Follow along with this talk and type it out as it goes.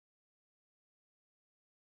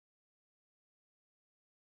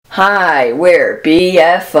Hi, we're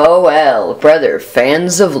BFOL, brother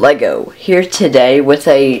fans of Lego, here today with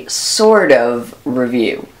a sort of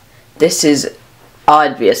review. This is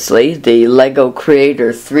obviously the Lego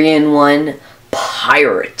Creator 3-in-1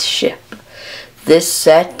 pirate ship. This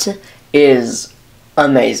set is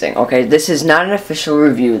amazing. Okay, this is not an official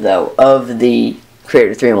review though of the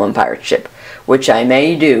Creator 3-in-1 pirate ship, which I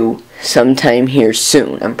may do sometime here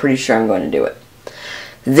soon. I'm pretty sure I'm going to do it.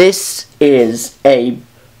 This is a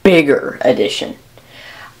bigger edition.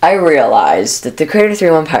 I realize that the Creator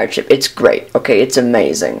 3-in-1 pirate ship, it's great, okay, it's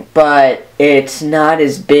amazing, but it's not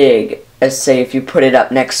as big as, say, if you put it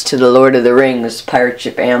up next to the Lord of the Rings pirate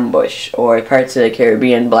ship Ambush, or Pirates of the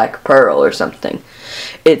Caribbean Black Pearl or something.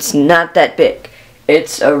 It's not that big.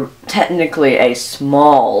 It's technically a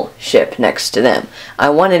small ship next to them. I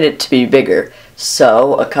wanted it to be bigger,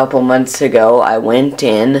 so a couple months ago I went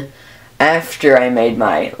in, after I made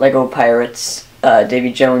my Lego Pirates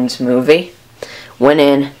Davy Jones movie, went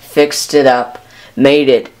in, fixed it up, made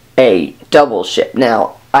it a double ship.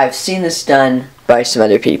 Now, I've seen this done by some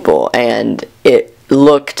other people, and it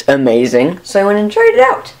looked amazing, so I went and tried it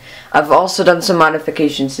out. I've also done some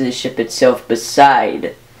modifications to the ship itself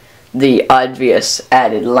beside the obvious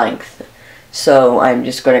added length. So I'm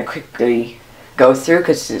just going to quickly go through,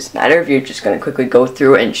 because this is not a review, just going to quickly go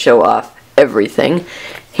through and show off everything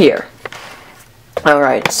here.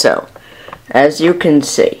 Alright, so as you can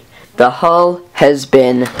see, the hull has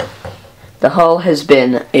been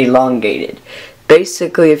elongated.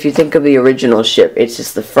 Basically, if you think of the original ship, it's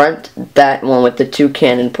just the front, that one with the two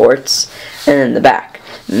cannon ports, and then the back.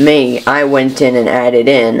 I went in and added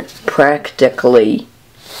in practically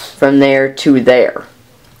from there to there.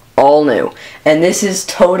 All new. And this is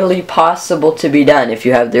totally possible to be done if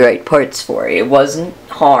you have the right parts for it. It wasn't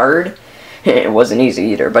hard. It wasn't easy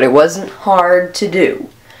either, but it wasn't hard to do.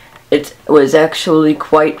 It was actually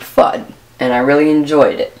quite fun, and I really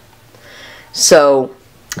enjoyed it. So,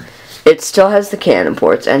 it still has the cannon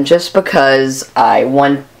ports, and just because I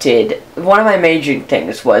wanted... One of my major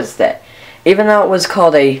things was that, even though it was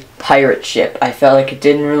called a pirate ship, I felt like it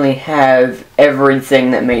didn't really have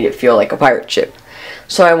everything that made it feel like a pirate ship.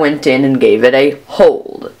 So I went in and gave it a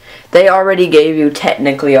hold. They already gave you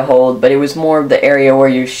technically a hold, but it was more of the area where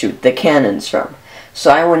you shoot the cannons from. So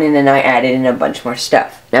I went in and I added in a bunch more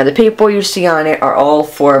stuff. Now the people you see on it are all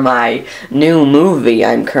for my new movie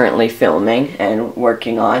I'm currently filming and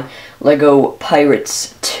working on, Lego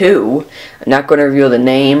Pirates 2. I'm not going to reveal the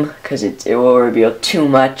name because it will reveal too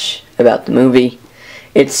much about the movie.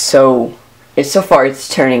 So far it's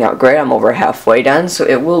turning out great. I'm over halfway done, so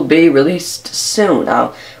it will be released soon.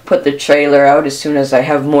 I'll put the trailer out as soon as I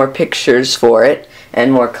have more pictures for it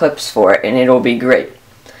and more clips for it, and it'll be great.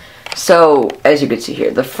 So, as you can see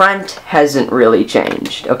here, the front hasn't really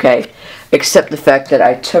changed, okay? Except the fact that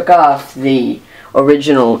I took off the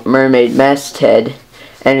original mermaid masthead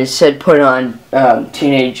and instead put on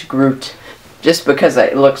Teenage Groot, just because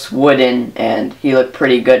it looks wooden and he looked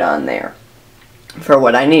pretty good on there for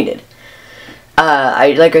what I needed.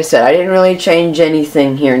 Like I said, I didn't really change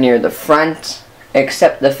anything here near the front,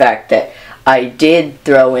 except the fact that I did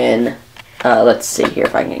throw in, let's see here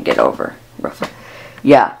if I can get over roughly.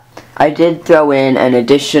 Yeah. I did throw in an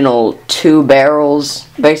additional 2 barrels.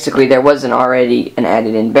 Basically, there wasn't already an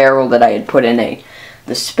added-in barrel that I had put in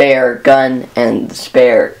the spare gun and the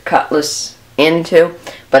spare cutlass into,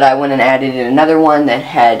 but I went and added in another one that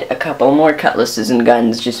had a couple more cutlasses and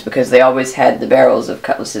guns, just because they always had the barrels of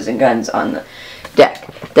cutlasses and guns on the deck.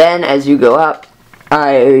 Then, as you go up,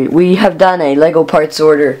 we have done a Lego parts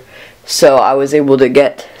order, so I was able to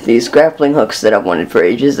get these grappling hooks that I've wanted for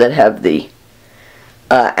ages that have the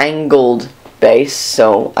angled base,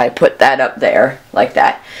 so I put that up there, like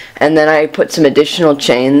that, and then I put some additional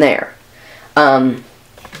chain there. Then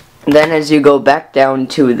as you go back down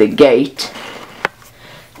to the gate,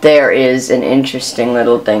 there is an interesting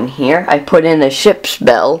little thing here. I put in a ship's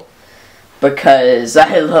bell, because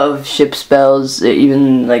I love ship's bells.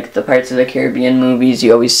 Even like the Pirates of the Caribbean movies,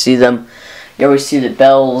 you always see them. You always see the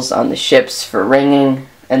bells on the ships for ringing,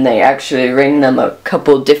 and they actually ring them a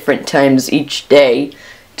couple different times each day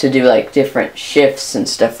to do like different shifts and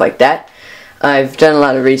stuff like that. I've done a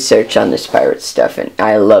lot of research on this pirate stuff, and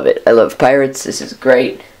I love it. I love pirates. This is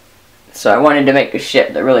great. So I wanted to make a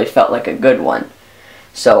ship that really felt like a good one.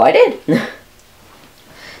 So I did.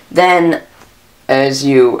 Then, as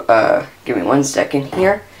you, give me 1 second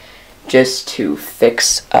here, just to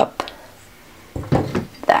fix up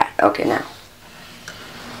that. Okay, now.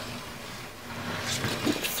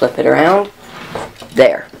 Flip it around.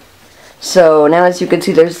 There. So now as you can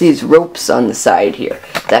see, there's these ropes on the side here.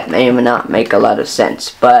 That may or may not make a lot of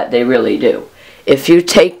sense, but they really do. if you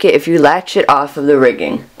take it, if you latch it off of the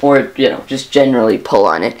rigging, or, you know, just generally pull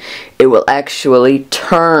on it, it will actually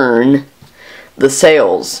turn the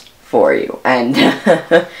sails for you. And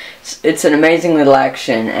it's an amazing little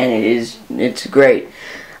action, and it's great.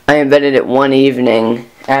 I invented it one evening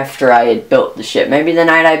after I had built the ship. Maybe the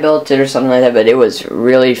night I built it or something like that, but it was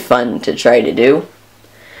really fun to try to do.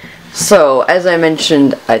 So, as I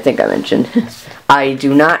mentioned, I think I mentioned, I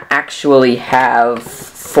do not actually have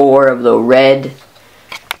 4 of the red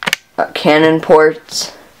cannon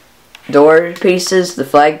ports door pieces, the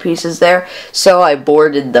flag pieces there, so I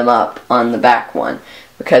boarded them up on the back one.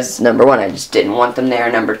 Because, number 1, I just didn't want them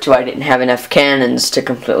there. Number 2, I didn't have enough cannons to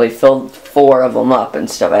completely fill 4 of them up and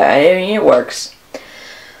stuff. I mean, it works.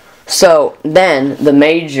 So, then, the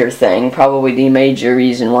major thing, probably the major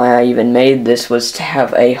reason why I even made this, was to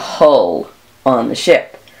have a hull on the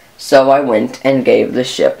ship. So I went and gave the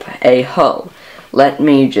ship a hull. Let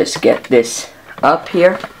me just get this up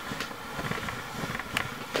here,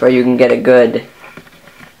 where you can get a good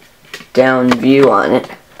down view on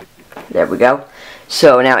it. There we go.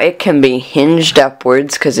 So now it can be hinged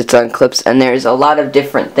upwards because it's on clips, and there's a lot of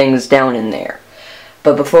different things down in there.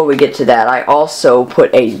 But before we get to that, I also put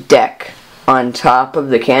a deck on top of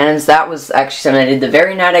the cannons. That was actually something I did the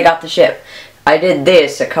very night I got the ship. I did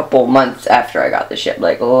this a couple months after I got the ship,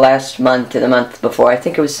 like last month or the month before. I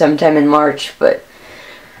think it was sometime in March, but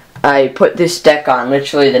I put this deck on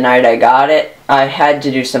literally the night I got it. I had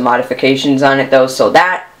to do some modifications on it though, so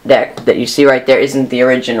that deck that you see right there isn't the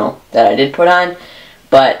original that I did put on.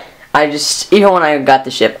 But I just, even when I got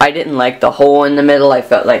the ship, I didn't like the hole in the middle. I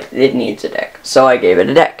felt like it needs a deck, so I gave it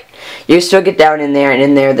a deck. You still get down in there, and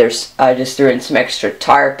in there there's, I just threw in some extra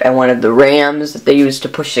tarp and one of the rams that they use to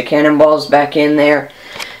push the cannonballs back in there.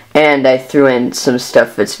 And I threw in some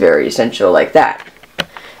stuff that's very essential like that.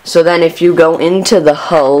 So then if you go into the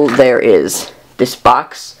hull, there is this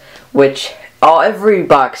box, which every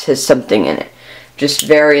box has something in it. Just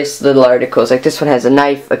various little articles. Like this one has a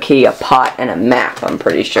knife, a key, a pot, and a map, I'm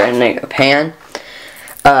pretty sure, and like a pan.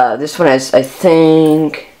 This one has, I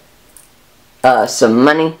think, some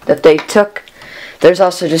money that they took. There's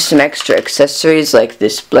also just some extra accessories like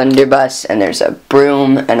this blunderbuss, and there's a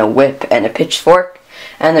broom, and a whip, and a pitchfork.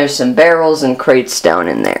 And there's some barrels and crates down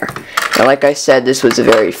in there. Now, like I said, this was a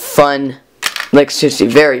very fun, like seriously,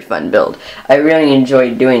 very fun build. I really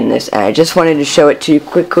enjoyed doing this, and I just wanted to show it to you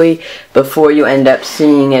quickly before you end up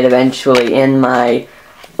seeing it eventually in my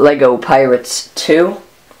Lego Pirates 2.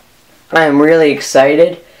 I'm really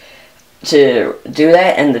excited to do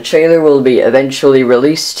that, and the trailer will be eventually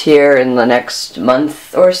released here in the next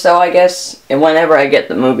month or so, I guess, and whenever I get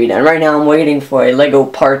the movie done. Right now I'm waiting for a Lego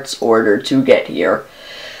parts order to get here,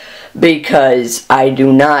 because I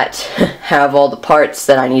do not have all the parts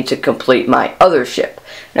that I need to complete my other ship.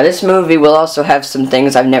 Now this movie will also have some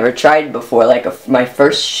things I've never tried before, like my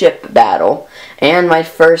first ship battle, and my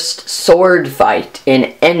first sword fight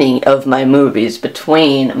in any of my movies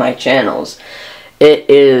between my channels. It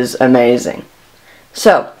is amazing.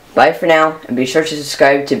 So, bye for now, and be sure to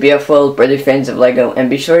subscribe to BFOL, Brother Fans of Lego, and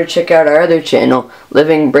be sure to check out our other channel,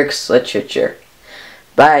 Living Bricks Literature.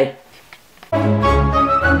 Bye.